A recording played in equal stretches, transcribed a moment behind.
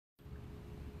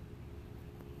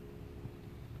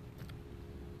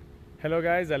Hello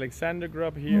guys, Alexander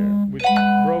Grupp here with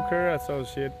broker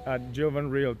associate at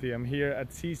Jovan Realty. I'm here at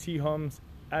CC Homes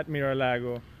at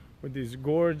Miralago with this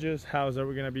gorgeous house that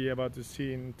we're going to be about to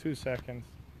see in 2 seconds.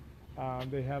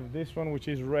 They have this one which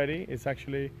is ready. It's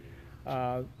actually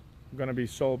going to be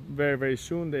sold very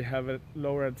soon. They have it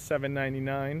lower at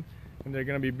 $799 and they're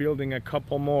going to be building a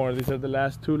couple more. These are the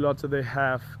last 2 lots that they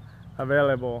have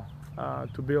available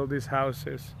to build these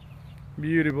houses.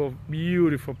 Beautiful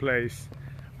place.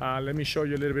 Let me show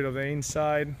you a little bit of the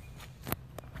inside.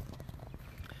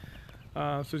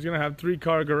 So it's gonna have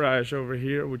 3-car garage over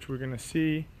here, which we're gonna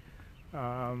see.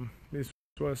 This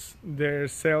was their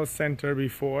sales center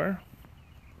before.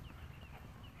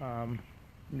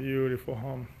 Beautiful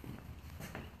home.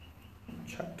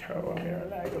 Chateaux,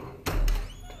 Miralago.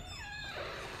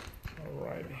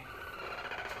 Alrighty.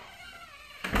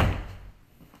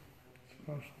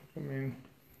 So come in.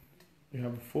 You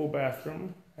have a full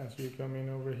bathroom as you come in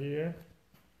over here.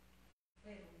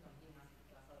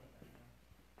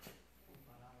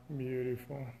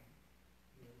 Beautiful.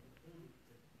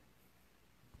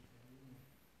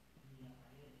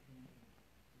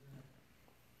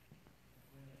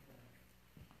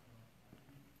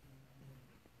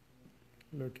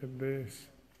 Look at this.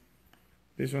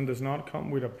 This one does not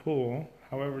come with a pool.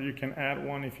 However, you can add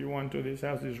one if you want to. This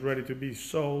house is ready to be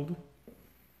sold.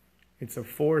 It's a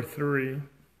 4-3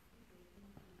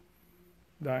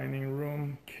 dining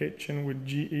room, kitchen with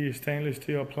GE stainless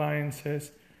steel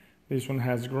appliances. This one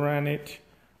has granite.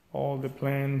 All the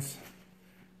plans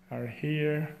are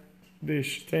here.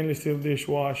 Stainless steel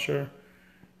dishwasher,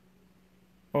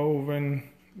 oven.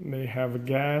 They have a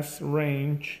gas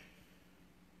range.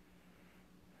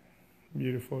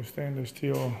 Beautiful stainless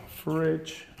steel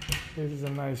fridge. This is a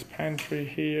nice pantry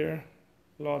here.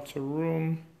 Lots of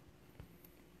room.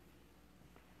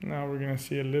 Now we're going to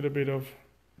see a little bit of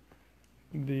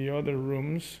the other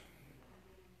rooms.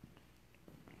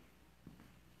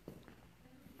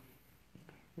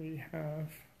 We have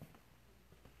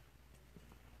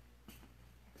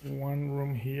one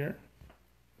room here.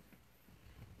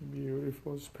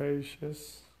 Beautiful,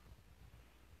 spacious,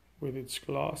 with its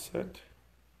closet.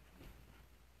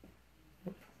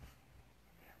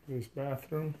 This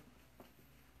bathroom.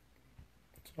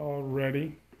 It's all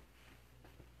ready.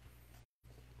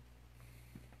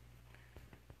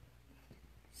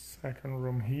 Second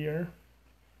room here.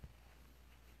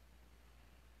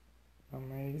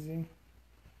 Amazing.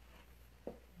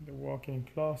 The walk-in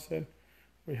closet.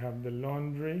 We have the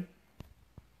laundry,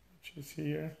 which is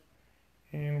here.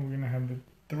 And we're gonna have the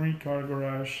 3-car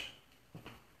garage.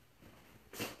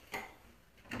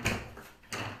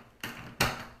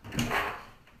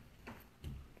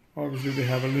 Obviously they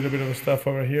have a little bit of stuff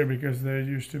over here because there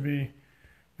used to be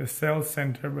the sales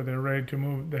center, but they're ready to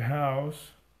move the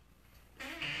house.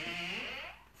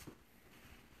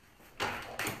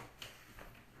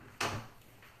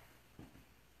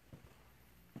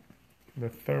 The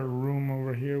 3rd room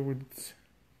over here with its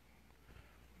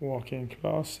walk-in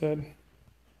closet.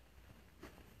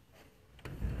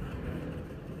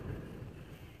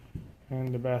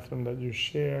 And the bathroom that you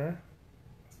share.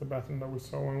 That's the bathroom that we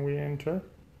saw when we entered.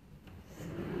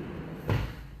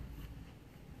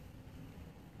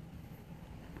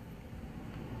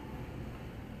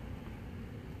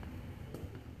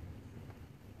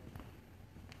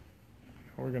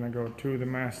 We're gonna go to the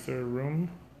master room.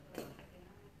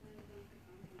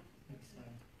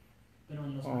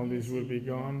 All these will be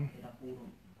gone.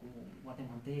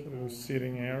 Little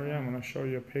sitting area. I'm going to show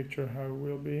you a picture how it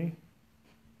will be.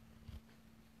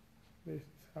 This is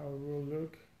how it will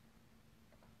look.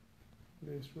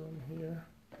 This room here.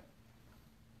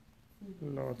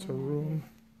 Lots of room.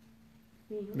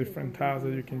 Different tiles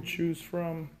that you can choose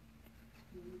from.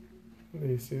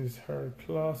 This is her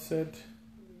closet.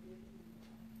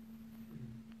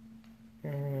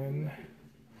 And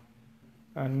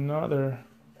another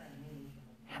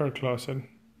her closet.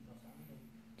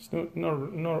 It's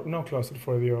no closet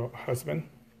for your husband.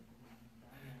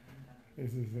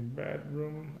 This is the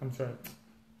bedroom. I'm sorry,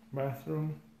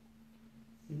 bathroom.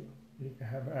 You can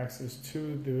have access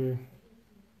to the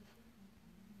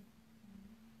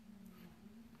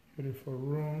beautiful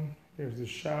room. Here's the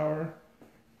shower.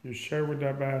 You share with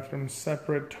that bathroom.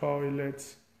 Separate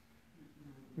toilets.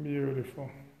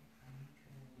 Beautiful.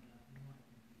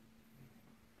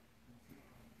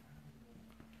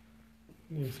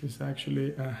 This is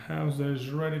actually a house that is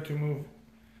ready to move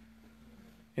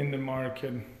in the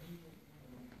market.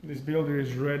 This builder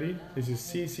is ready. This is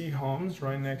CC Homes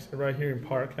right here in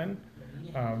Parkland.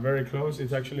 Very close.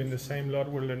 It's actually in the same lot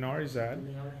where Lennar is at.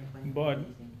 But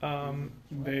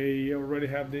they already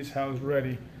have this house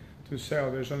ready to to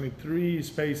sell. There's only 3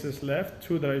 spaces left,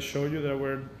 2 that I showed you that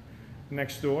were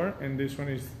next door, and this one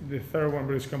is the 3rd one,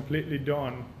 but it's completely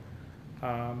done.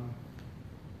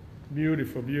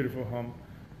 Beautiful, beautiful home.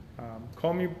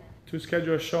 Call me to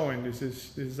schedule a showing. This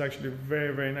is actually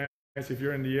very, very nice if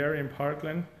you're in the area in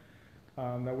Parkland.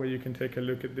 That way you can take a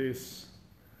look at this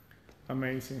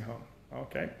amazing home.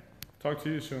 Okay, talk to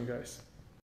you soon, guys.